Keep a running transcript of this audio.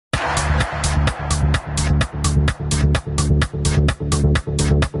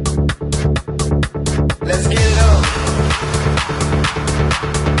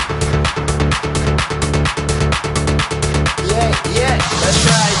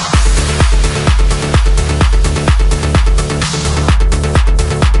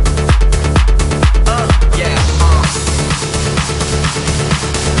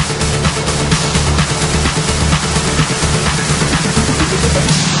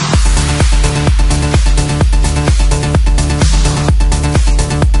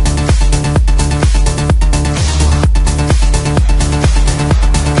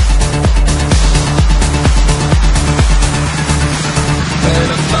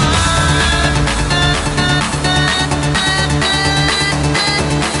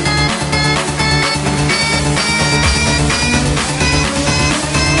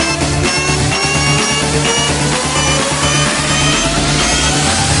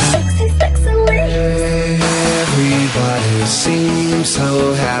seem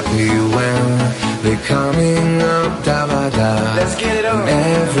so happy when they're coming up, da ba da. Let's get it on.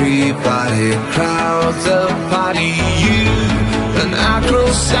 Everybody crowds the party, you and I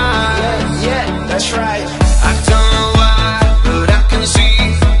close eyes. Yeah, that's right. I don't know why, but I can see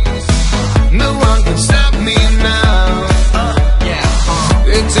no one can stop me now.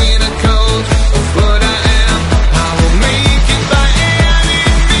 It's in a code of what I am. I will make it by any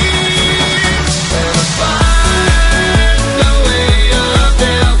means. And I find the way up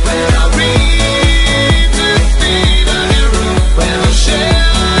there when I reach the beat of your room. When I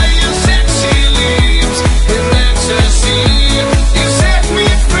share your sexy lips in ecstasy, you set me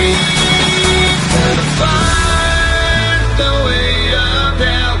free. And I find the way up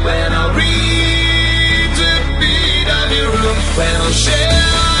there when I reach the beat of your room. When I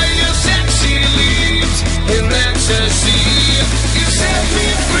share your sexy lips in ecstasy, you set me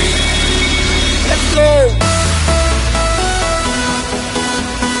free. Let's go.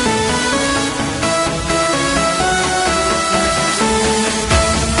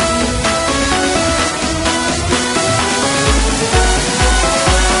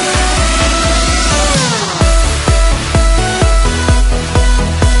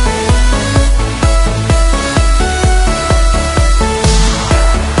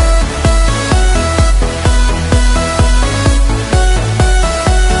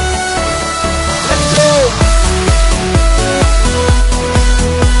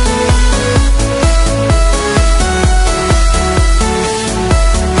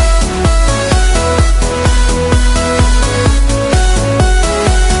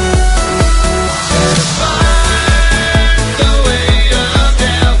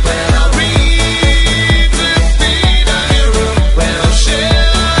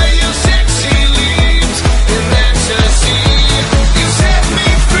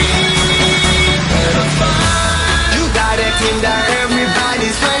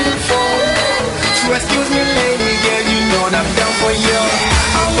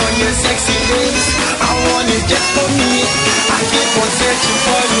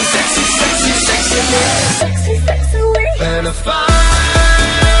 And I find